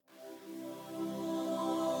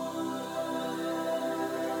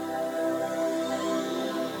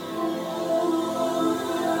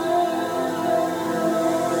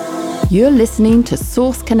You're listening to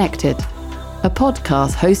Source Connected, a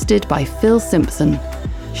podcast hosted by Phil Simpson,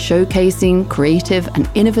 showcasing creative and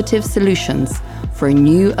innovative solutions for a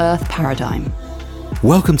new Earth paradigm.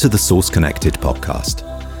 Welcome to the Source Connected podcast.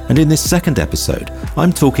 And in this second episode,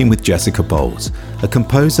 I'm talking with Jessica Boles, a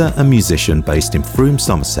composer and musician based in Frome,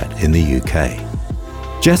 Somerset in the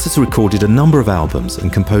UK. Jess has recorded a number of albums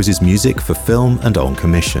and composes music for film and on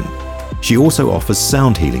commission. She also offers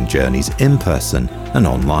sound healing journeys in person and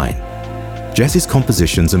online. Jess's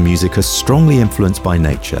compositions and music are strongly influenced by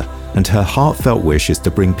nature, and her heartfelt wish is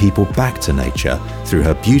to bring people back to nature through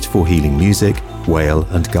her beautiful healing music, wail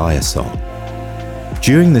and Gaia song.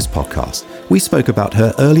 During this podcast, we spoke about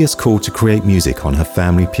her earliest call to create music on her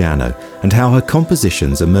family piano and how her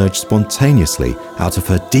compositions emerged spontaneously out of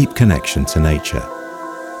her deep connection to nature.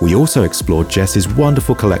 We also explored Jess's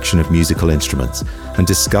wonderful collection of musical instruments and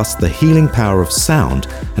discussed the healing power of sound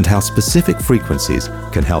and how specific frequencies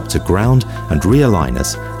can help to ground and realign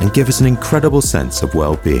us and give us an incredible sense of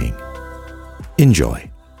well-being. Enjoy.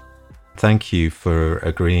 Thank you for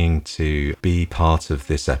agreeing to be part of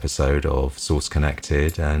this episode of Source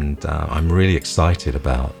Connected, and I'm really excited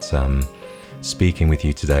about speaking with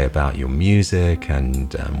you today about your music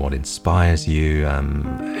and what inspires you.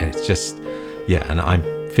 It's just, and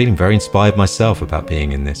I'm feeling very inspired myself about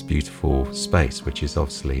being in this beautiful space, which is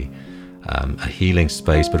obviously a healing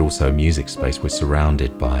space, but also a music space. We're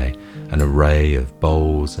surrounded by an array of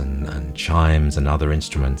bowls and chimes and other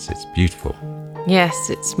instruments. It's beautiful. Yes,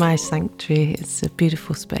 it's my sanctuary. It's a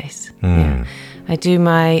beautiful space. Yeah. I do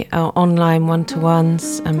my online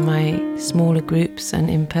one-to-ones and my smaller groups and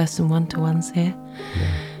in-person one-to-ones here.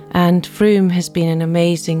 Yeah. And Frome has been an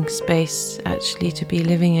amazing space actually to be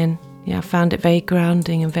living in. Yeah, I found it very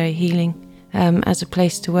grounding and very healing as a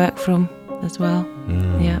place to work from as well.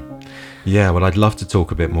 Yeah, well, I'd love to talk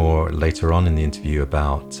a bit more later on in the interview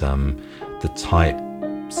about the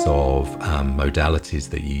types of modalities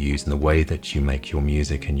that you use and the way that you make your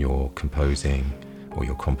music and your composing or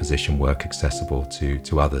your composition work accessible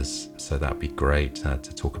to others. So that would be great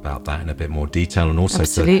to talk about that in a bit more detail, and also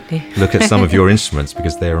Absolutely. To look at some of your instruments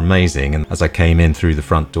because they're amazing. And as I came in through the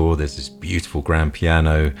front door, there's this beautiful grand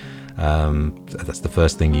piano. That's the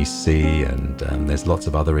first thing you see, and there's lots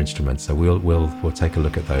of other instruments. So we'll take a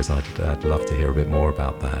look at those. I'd love to hear a bit more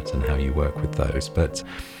about that and how you work with those. But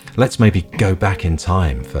let's maybe go back in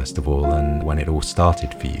time first of all, and when it all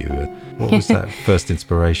started for you. What was that first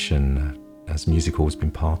inspiration? Has music always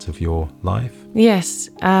been part of your life? Yes,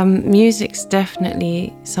 music's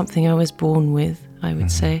definitely something I was born with, I would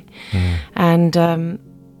say. And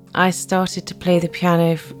I started to play the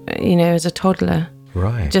piano, as a toddler.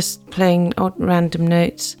 Right. Just playing odd random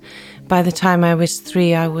notes. By the time I was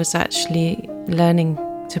 3, I was actually learning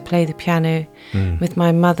to play the piano with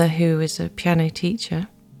my mother, who was a piano teacher.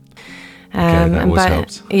 That always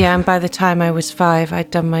helps. Yeah, and by the time I was 5,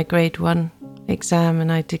 I'd done my grade 1 exam and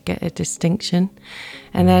I did get a distinction.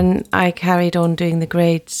 And then I carried on doing the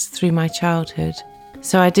grades through my childhood.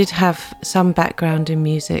 So I did have some background in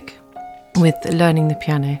music with learning the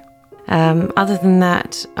piano. Other than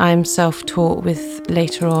that, I'm self-taught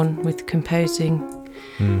later on with composing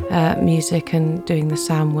music and doing the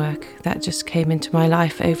sound work. That just came into my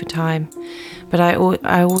life over time. But I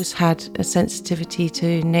always had a sensitivity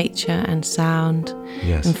to nature and sound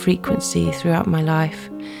and frequency throughout my life.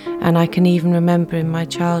 And I can even remember in my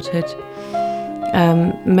childhood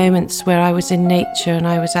moments where I was in nature and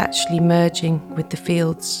I was actually merging with the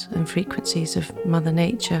fields and frequencies of Mother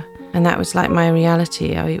Nature. And that was like my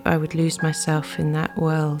reality. I would lose myself in that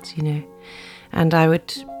world, and I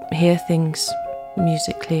would hear things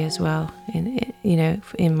musically as well,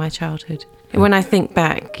 in my childhood. When I think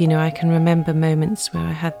back, I can remember moments where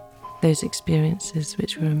I had those experiences,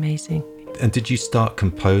 which were amazing. And did you start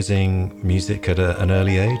composing music at an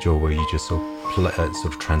early age, or were you just sort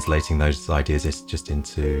of translating those ideas just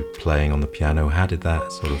into playing on the piano? How did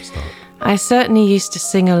that sort of start? I certainly used to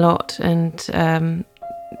sing a lot and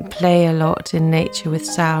play a lot in nature with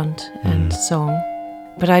sound and song,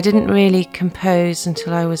 but I didn't really compose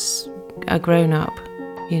until I was a grown-up.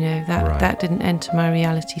 That didn't enter my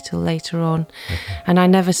reality till later on. And I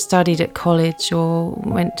never studied at college or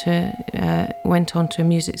went on to a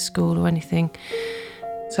music school or anything.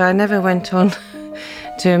 So I never went on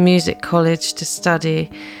to a music college to study,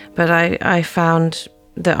 but I found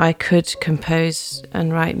that I could compose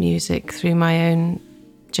and write music through my own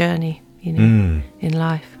journey, in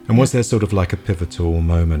life. And was there sort of like a pivotal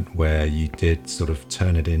moment where you did sort of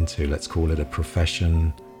turn it into, let's call it a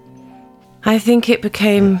profession? I think it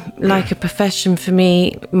became like a profession for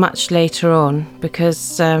me much later on,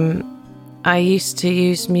 because I used to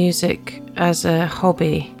use music as a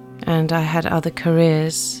hobby, and I had other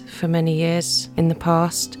careers for many years in the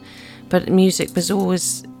past, but music was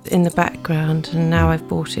always in the background, and now I've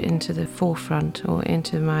brought it into the forefront, or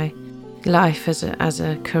into my life as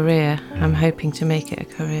a career. I'm hoping to make it a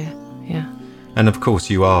career, yeah. And of course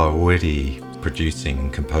you are already producing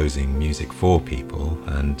and composing music for people,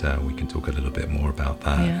 and we can talk a little bit more about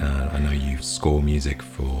that. Yeah. I know you score music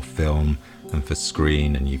for film and for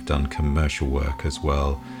screen, and you've done commercial work as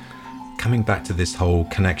well. Coming back to this whole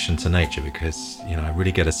connection to nature, because I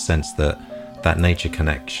really get a sense that nature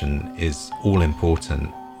connection is all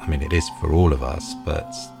important. I mean, it is for all of us,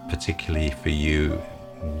 but particularly for you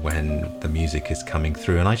when the music is coming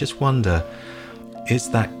through. And I just wonder, is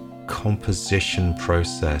that composition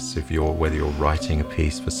process of whether you're writing a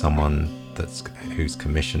piece for someone who's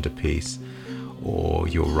commissioned a piece, or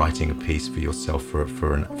you're writing a piece for yourself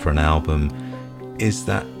for an album, is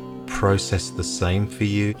that process the same for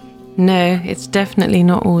you? No, it's definitely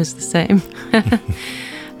not always the same.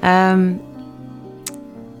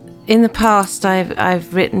 In the past, I've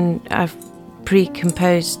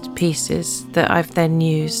pre-composed pieces that I've then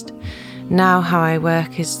used. Now how I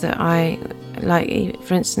work is that I, like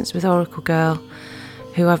for instance with Oracle Girl,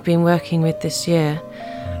 who I've been working with this year,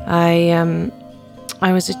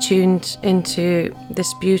 I was attuned into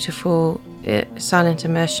this beautiful silent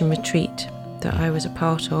immersion retreat that I was a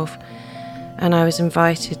part of, and I was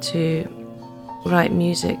invited to write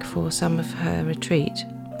music for some of her retreat,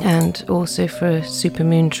 and also for a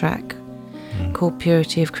supermoon track called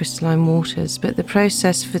Purity of Crystalline Waters. But the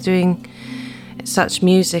process for doing such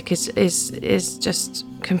music is just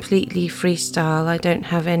completely freestyle. I don't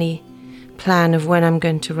have any plan of when I'm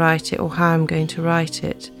going to write it or how I'm going to write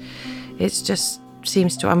it. It just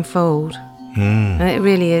seems to unfold, and it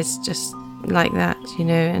really is just like that,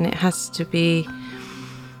 and it has to be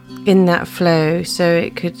in that flow. So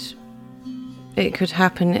it could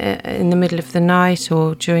happen in the middle of the night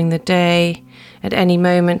or during the day. At any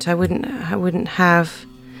moment, I wouldn't have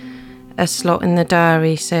a slot in the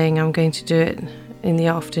diary saying I'm going to do it in the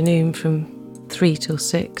afternoon from 3 till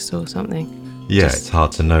 6 or something. Yeah, it's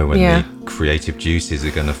hard to know when the creative juices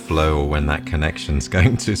are going to flow, or when that connection's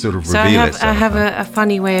going to sort of reveal itself. I have a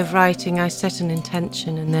funny way of writing. I set an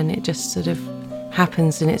intention, and then it just sort of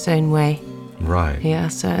happens in its own way. Right. Yeah,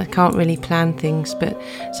 so I can't really plan things, but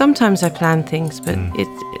sometimes I plan things, but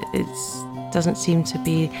it doesn't seem to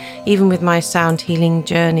be, even with my sound healing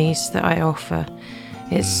journeys that I offer,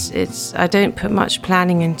 it's I don't put much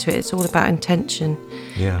planning into it. It's all about intention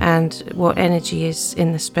and what energy is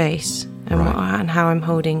in the space, and and how I'm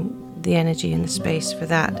holding the energy in the space for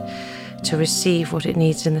that to receive what it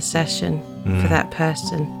needs in the session for that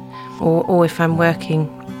person, or if I'm working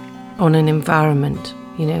on an environment,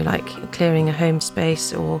 like clearing a home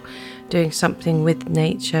space or doing something with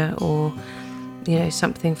nature, or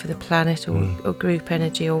something for the planet, or group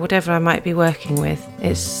energy, or whatever I might be working with.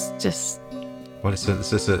 It's just... Well,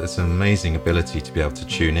 it's an amazing ability to be able to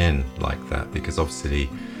tune in like that, because obviously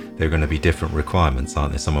there are going to be different requirements,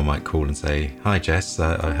 aren't there? Someone might call and say, "Hi Jess,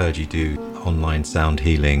 I heard you do online sound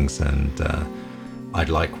healings, and I'd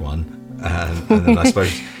like one." And then I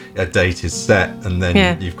suppose a date is set, and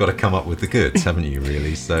then you've got to come up with the goods, haven't you,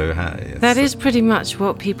 really? So that is pretty much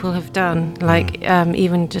what people have done. Like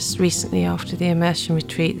even just recently after the immersion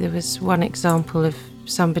retreat, there was one example of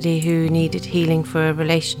somebody who needed healing for a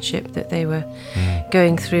relationship that they were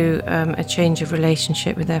going through, a change of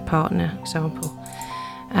relationship with their partner, example.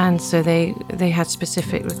 And so they had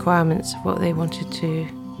specific requirements of what they wanted to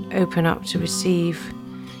open up to receive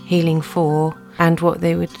healing for, and what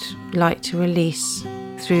they would like to release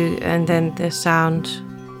through, and then the sound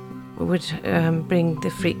would bring the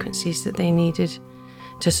frequencies that they needed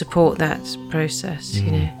to support that process.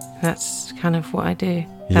 That's kind of what I do.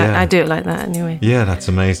 I do it like that anyway. Yeah, that's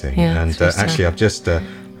amazing. Yeah, and actually I'm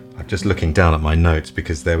just looking down at my notes,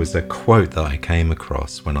 because there was a quote that I came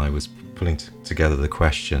across when I was pulling together the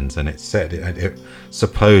questions, and it said it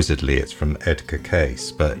supposedly it's from Edgar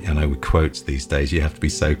Cayce, but with quotes these days you have to be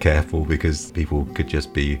so careful, because people could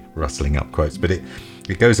just be rustling up quotes. But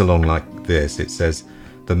it goes along like this. It says,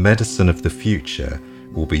 "The medicine of the future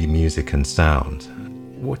will be music and sound."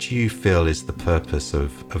 What do you feel is the purpose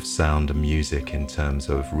of sound and music in terms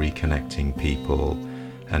of reconnecting people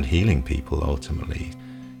and healing people ultimately?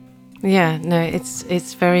 Yeah, no,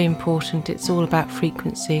 it's very important. It's all about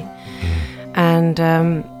frequency, and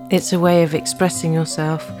it's a way of expressing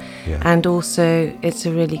yourself, and also it's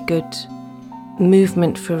a really good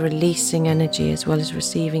movement for releasing energy as well as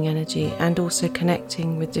receiving energy, and also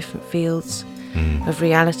connecting with different fields of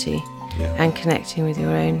reality, and connecting with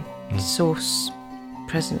your own source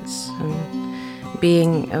presence, and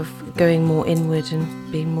of going more inward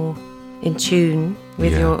and being more in tune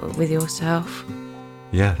with yourself.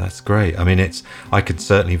 Yeah, that's great. I mean, I could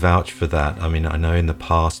certainly vouch for that. I mean, I know in the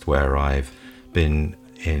past where I've been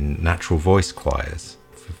in natural voice choirs,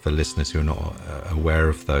 for listeners who are not aware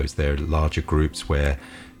of those, they're larger groups where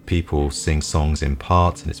people sing songs in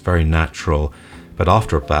parts and it's very natural. But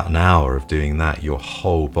after about an hour of doing that, your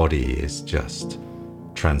whole body is just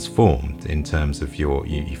transformed in terms of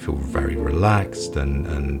you feel very relaxed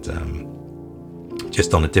and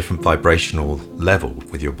just on a different vibrational level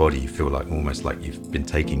with your body. You feel like almost like you've been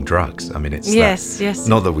taking drugs. I mean, it's yes.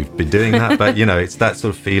 Not that we've been doing that, but it's that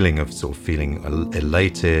sort of feeling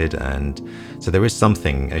elated. And so there is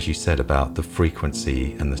something, as you said, about the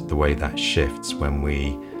frequency and the way that shifts when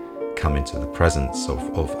we come into the presence of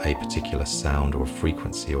a particular sound or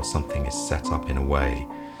frequency, or something is set up in a way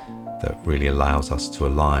that really allows us to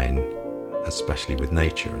align, especially with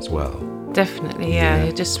nature as well. Definitely, yeah.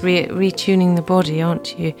 You're just retuning the body,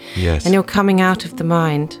 aren't you? Yes. And you're coming out of the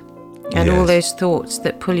mind and all those thoughts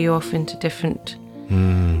that pull you off into different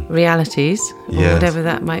realities, or whatever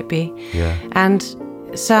that might be. Yeah. And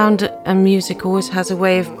sound and music always has a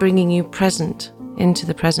way of bringing you into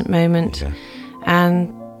the present moment,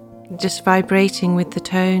 and just vibrating with the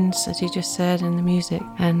tones, as you just said, and the music.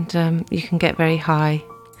 And you can get very high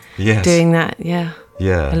doing that,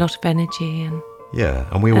 a lot of energy and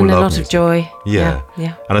we all and love a lot music. of joy. Yeah.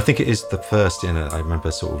 And I think it is the first. I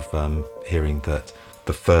remember sort of hearing that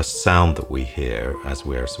the first sound that we hear as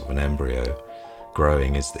we're sort of an embryo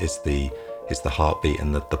growing is the heartbeat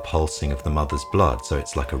and the pulsing of the mother's blood. So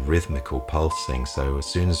it's like a rhythmical pulsing. So as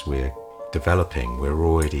soon as we're developing,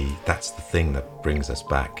 that's the thing that brings us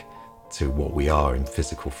back to what we are in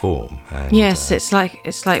physical form. And, yes, it's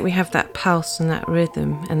like we have that pulse and that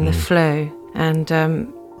rhythm and the flow, and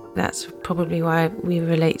that's probably why we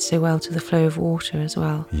relate so well to the flow of water as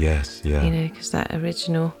well. Yes, yeah. Because that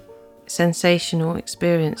original sensational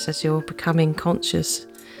experience as you're becoming conscious,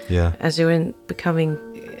 as you're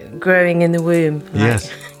growing in the womb,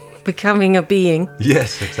 becoming a being.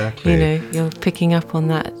 Yes, exactly. You're picking up on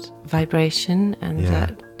that vibration and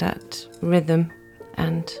that rhythm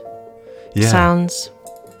and sounds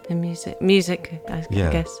and music, I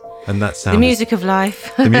guess. And that sound, the music of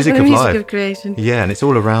life, the music the of music life, of creation. Yeah, and it's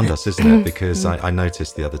all around us, isn't it? Because I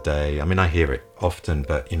noticed the other day. I mean, I hear it often,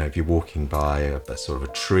 but if you're walking by a sort of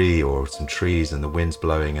a tree or some trees and the wind's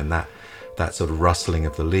blowing, and that sort of rustling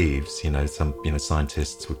of the leaves, some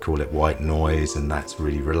scientists would call it white noise, and that's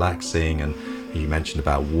really relaxing. And you mentioned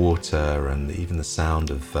about water and even the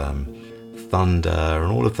sound of thunder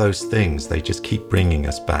and all of those things. They just keep bringing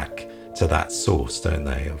us back to that source, don't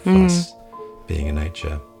they, of us being in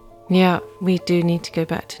nature. Yeah, we do need to go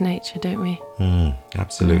back to nature, don't we?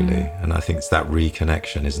 Absolutely. And I think it's that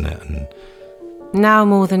reconnection, isn't it? And now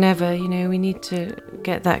more than ever, we need to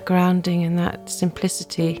get that grounding and that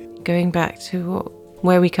simplicity, going back to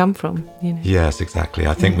where we come from. Yes, exactly.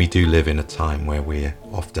 I think we do live in a time where we're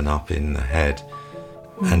often up in the head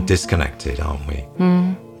and disconnected, aren't we?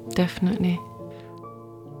 Definitely.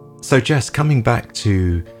 So Jess, coming back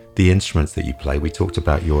to the instruments that you play, we talked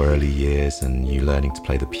about your early years and you learning to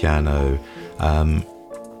play the piano, and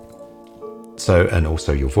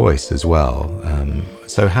also your voice as well.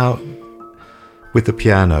 So how, with the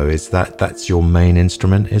piano, is that's your main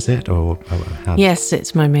instrument, is it? Or how? Yes,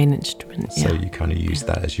 it's my main instrument. So you kind of use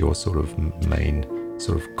that as your sort of main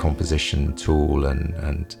sort of composition tool,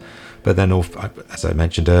 and but then, as I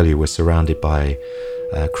mentioned earlier, we're surrounded by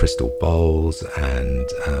crystal bowls and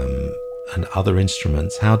other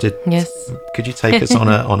instruments. Could you take us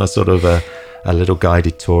on a sort of a little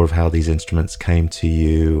guided tour of how these instruments came to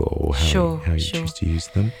you, or how you choose to use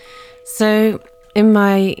them? So in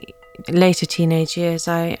my later teenage years,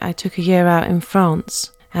 I took a year out in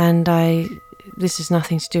France, and this is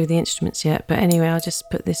nothing to do with the instruments yet, but anyway, I'll just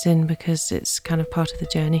put this in because it's kind of part of the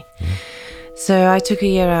journey. So I took a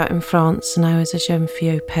year out in France, and I was a jeune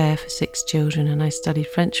fille au pair for 6 children, and I studied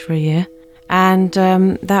French for a year. And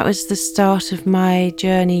that was the start of my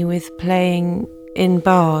journey with playing in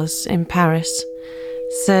bars in Paris.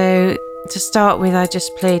 So to start with, I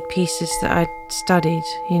just played pieces that I'd studied,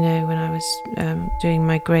 when I was doing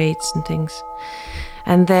my grades and things.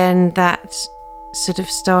 And then that sort of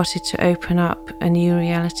started to open up a new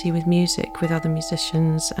reality with music, with other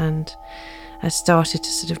musicians, and I started to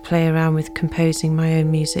sort of play around with composing my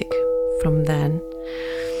own music from then.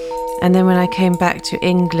 And then when I came back to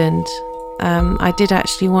England, I did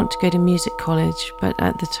actually want to go to music college, but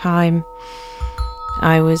at the time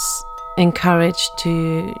I was encouraged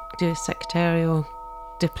to do a secretarial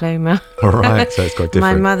diploma. All right, so it's quite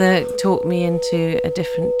different. My mother talked me into a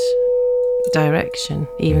different direction,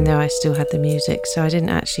 even though I still had the music. So I didn't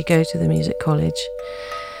actually go to the music college.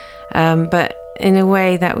 But in a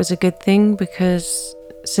way, that was a good thing, because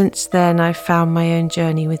since then I found my own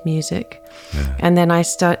journey with music. Yeah. And then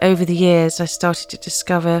over the years, I started to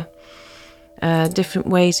discover different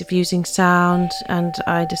ways of using sound, and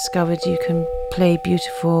I discovered you can play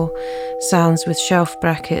beautiful sounds with shelf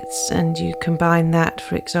brackets, and you combine that,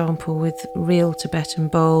 for example, with real Tibetan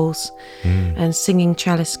bowls and singing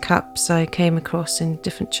chalice cups I came across in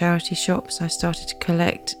different charity shops. I started to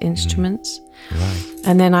collect instruments. Right.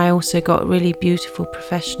 And then I also got really beautiful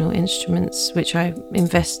professional instruments, which I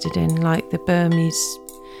invested in, like the Burmese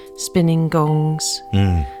spinning gongs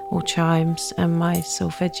or chimes, and my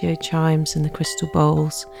solfeggio chimes, and the crystal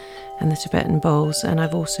bowls and the Tibetan bowls. And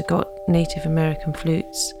I've also got Native American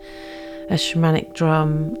flutes, a shamanic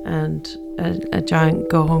drum, and a giant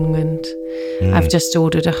gong. And I've just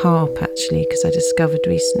ordered a harp, actually, because I discovered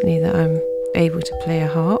recently that I'm able to play a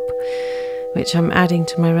harp, which I'm adding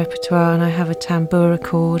to my repertoire. And I have a tambura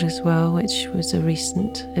chord as well, which was a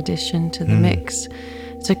recent addition to the mix.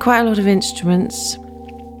 So quite a lot of instruments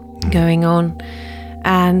going on,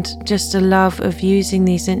 and just a love of using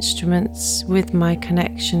these instruments with my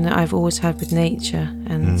connection that I've always had with nature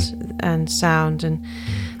and sound. And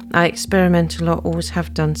I experiment a lot, always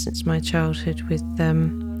have done since my childhood, with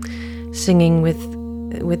singing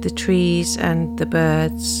with the trees and the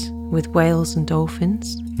birds, with whales and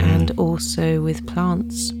dolphins, and also with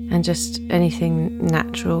plants, and just anything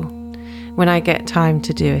natural. When I get time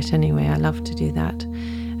to do it anyway, I love to do that.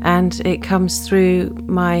 And it comes through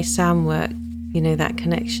my sound work, that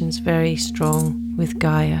connection's very strong with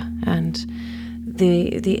Gaia. And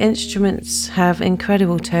the instruments have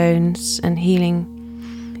incredible tones and healing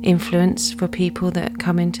influence for people that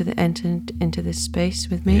come into this space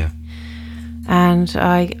with me. Yeah. And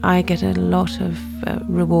I get a lot of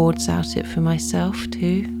rewards out of it for myself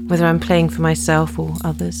too, whether I'm playing for myself or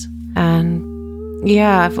others. And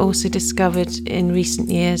I've also discovered in recent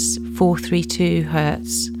years 432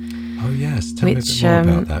 hertz. Oh yes, tell me a bit more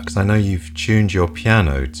about that, because I know you've tuned your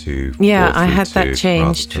piano to 432. Yeah, I had that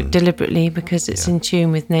changed deliberately because it's in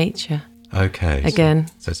tune with nature. Okay. Again.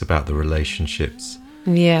 So it's about the relationships.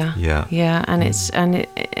 Yeah. Yeah. Yeah, and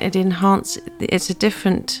it enhances. It's a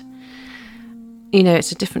different.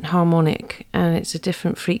 It's a different harmonic, and it's a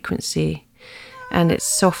different frequency, and it's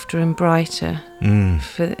softer and brighter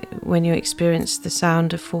for when you experience the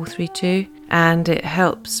sound of 432. And it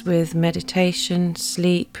helps with meditation,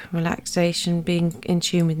 sleep, relaxation, being in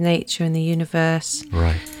tune with nature and the universe.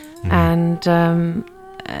 Right. And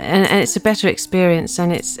it's a better experience,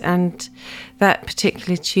 and that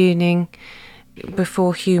particular tuning,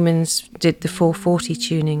 before humans did the 440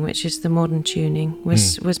 tuning, which is the modern tuning,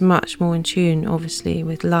 was much more in tune, obviously,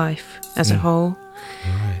 with life as a whole.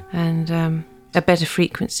 Right. And a better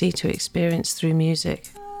frequency to experience through music.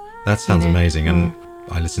 That sounds amazing. And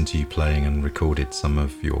I listened to you playing and recorded some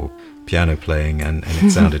of your piano playing, and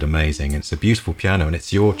it sounded amazing. It's a beautiful piano, and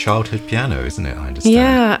it's your childhood piano, isn't it? I understand.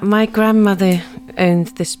 Yeah, my grandmother owned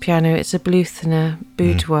this piano. It's a Bluthner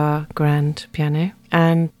boudoir grand piano,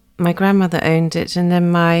 and my grandmother owned it, and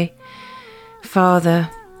then my father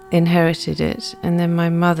inherited it, and then my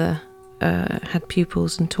mother had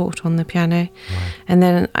pupils and taught on the piano, and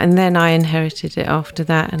then I inherited it after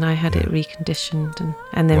that, and I had it reconditioned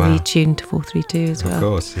and then retuned to 432 as well. Of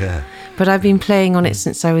course, yeah. But I've been playing on it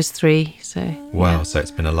since I was 3, so wow. So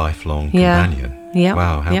it's been a lifelong companion. Yeah.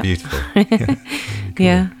 Wow, how beautiful.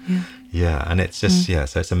 Yeah. Yeah, and it's just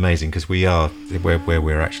so it's amazing, because we are where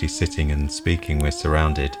we're actually sitting and speaking. We're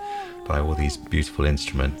surrounded by all these beautiful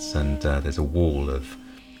instruments, and there's a wall of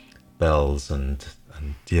bells and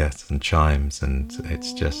chimes, and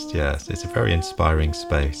it's just it's a very inspiring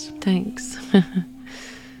space. Thanks.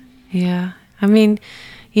 Yeah, I mean,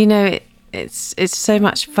 it's so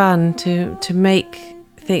much fun to make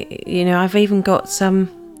I've even got some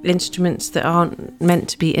instruments that aren't meant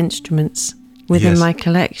to be instruments within my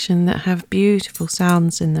collection that have beautiful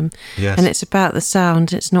sounds in them. Yes. And it's about the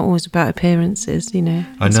sound. It's not always about appearances, I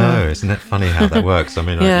know, isn't it funny how that works? I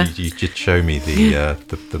mean, you did show me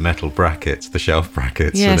the metal brackets, the shelf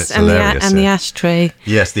brackets, and it's hilarious. And the ashtray.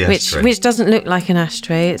 Yes, the ashtray. Which doesn't look like an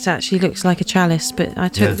ashtray. It actually looks like a chalice, but I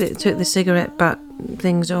took the cigarette butt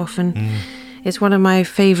things off, and it's one of my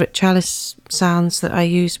favourite chalice sounds that I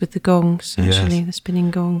use with the gongs, actually, the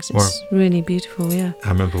spinning gongs. It's really beautiful, I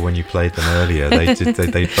remember when you played them earlier, they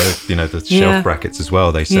both, the shelf brackets as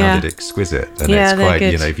well, they sounded exquisite. And it's quite,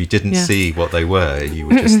 good. If you didn't see what they were, you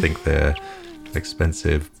would just think they're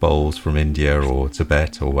expensive bowls from India or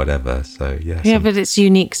Tibet or whatever. So, but it's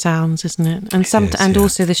unique sounds, isn't it? And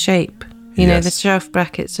also the shape. You know, the shelf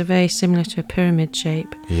brackets are very similar to a pyramid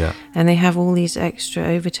shape. Yeah. And they have all these extra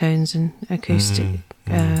overtones and acoustic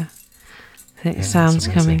sounds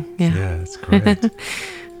coming. Yeah, it's great.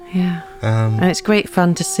 Yeah. And it's great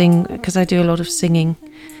fun to sing, because I do a lot of singing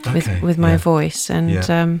with my voice. And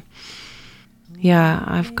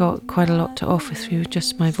I've got quite a lot to offer through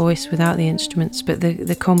just my voice without the instruments. But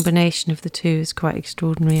the combination of the two is quite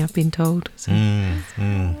extraordinary, I've been told. So,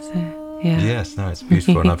 Yes, no, it's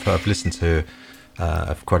beautiful. And I've listened to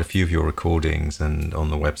quite a few of your recordings and on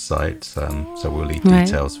the website. So we'll leave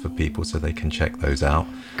details for people so they can check those out.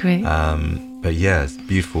 Great. But yeah, it's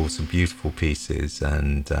beautiful, some beautiful pieces,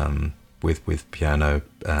 and with piano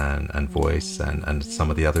and voice and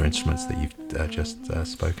some of the other instruments that you've just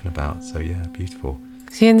spoken about. So yeah, beautiful.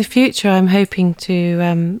 So in the future, I'm hoping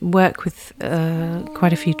to work with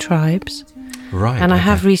quite a few tribes. Right. And I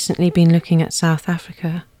have recently been looking at South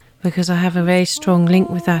Africa, because I have a very strong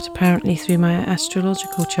link with that, apparently, through my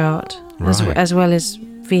astrological chart, as well as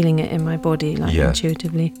feeling it in my body,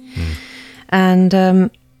 intuitively. And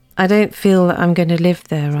I don't feel that I'm going to live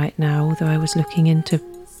there right now, although I was looking into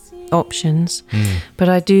options. But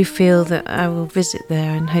I do feel that I will visit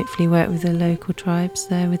there and hopefully work with the local tribes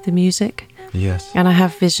there with the music. Yes. And I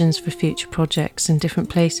have visions for future projects in different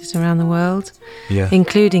places around the world,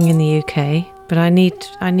 including in the UK. But I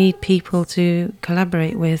need people to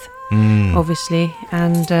collaborate with, obviously,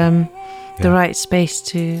 and the right space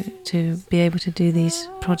to be able to do these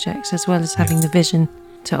projects, as well as having the vision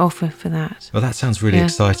to offer for that. Well, that sounds really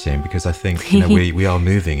exciting, because I think we are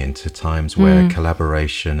moving into times where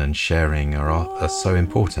collaboration and sharing are so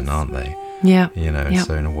important, aren't they? Yeah.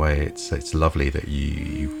 So in a way, it's lovely that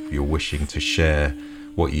you're wishing to share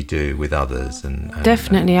what you do with others, and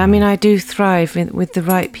definitely. I mean, I do thrive with the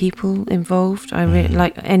right people involved. I really,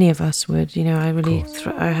 like any of us would. I really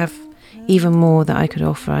I have even more that I could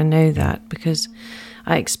offer. I know that, because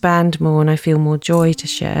I expand more and I feel more joy to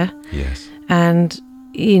share. Yes. And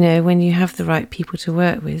when you have the right people to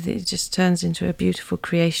work with, it just turns into a beautiful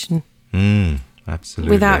creation.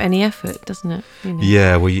 Absolutely. Without any effort, doesn't it?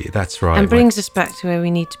 Yeah, well, that's right. And brings us back to where we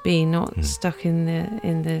need to be, not stuck in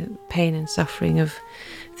the pain and suffering of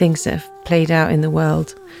things that have played out in the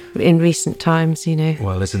world in recent times,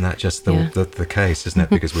 Well, isn't that just the case, isn't it?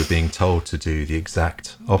 Because we're being told to do the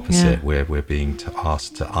exact opposite. We're being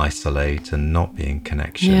asked to isolate and not be in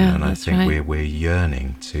connection. And I think we're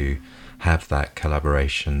yearning to have that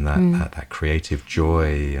collaboration, that creative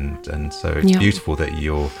joy, and so it's beautiful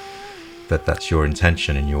that that's your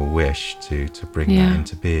intention and your wish to bring that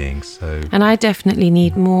into being. So, and I definitely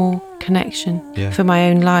need more connection for my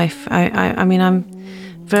own life. I mean, I'm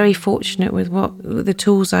very fortunate with the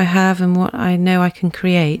tools I have and what I know I can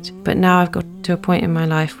create. But now I've got to a point in my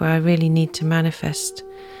life where I really need to manifest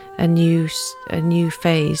a new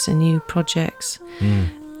phase, a new projects,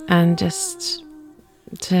 and just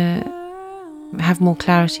to have more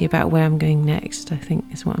clarity about where I'm going next, I think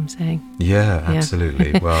is what I'm saying. Yeah,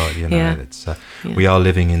 absolutely. Well, it's we are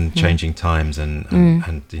living in changing times, and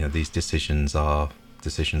these decisions are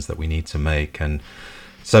decisions that we need to make, and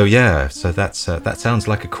so that sounds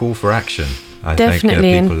like a call for action. I Definitely.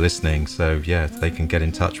 think people are listening, so they can get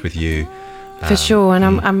in touch with you. For sure, and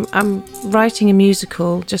I'm writing a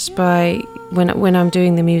musical just by when I'm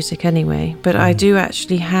doing the music anyway. But I do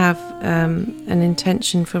actually have an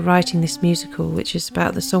intention for writing this musical, which is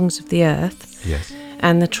about the songs of the earth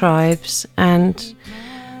and the tribes. And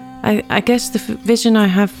I guess the vision I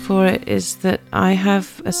have for it is that I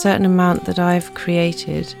have a certain amount that I've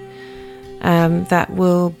created that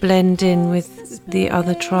will blend in with the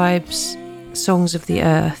other tribes' songs of the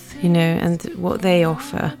earth. And what they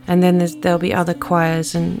offer. And then there'll be other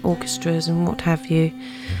choirs and orchestras and what have you.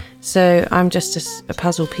 Yeah. So I'm just a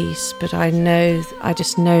puzzle piece, but I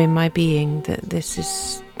just know in my being that this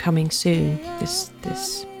is coming soon, this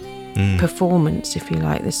performance, if you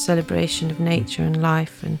like, this celebration of nature and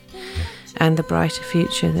life and the brighter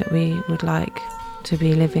future that we would like to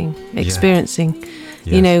be living, experiencing,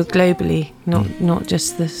 globally, not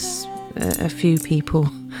just this a few people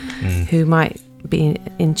who might be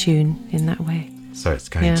in tune in that way. So it's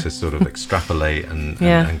going to sort of extrapolate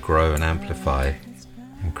and grow and amplify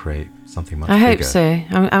and create something much bigger. I hope so.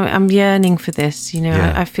 I'm yearning for this.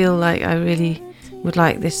 I feel like I really would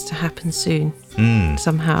like this to happen soon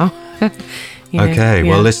somehow. Okay,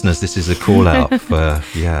 well, listeners, this is a call out for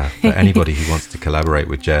anybody who wants to collaborate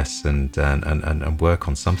with Jess and work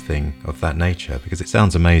on something of that nature, because it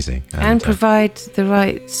sounds amazing. And provide the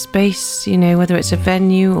right space, whether it's a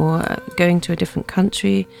venue or going to a different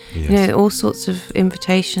country, all sorts of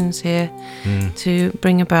invitations here to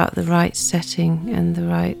bring about the right setting and the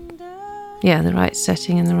right the right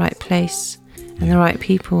setting and the right place and the right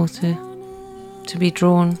people to be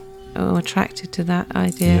drawn or attracted to that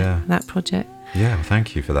idea, that project. Yeah, well,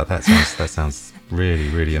 thank you for that. That sounds really,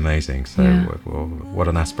 really amazing. So what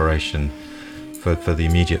an aspiration for the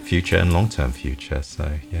immediate future and long-term future. So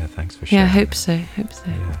thanks for sharing. Yeah, I hope so.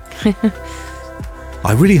 Yeah.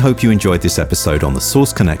 I really hope you enjoyed this episode on the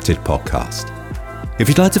Source Connected podcast. If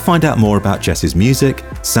you'd like to find out more about Jess's music,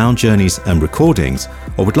 sound journeys and recordings,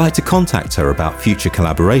 or would like to contact her about future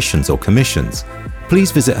collaborations or commissions, please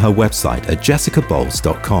visit her website at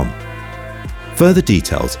jessicaboles.com. Further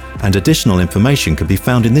details and additional information can be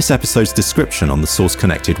found in this episode's description on the Source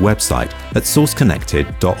Connected website at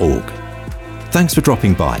sourceconnected.org. Thanks for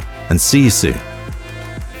dropping by, and see you soon.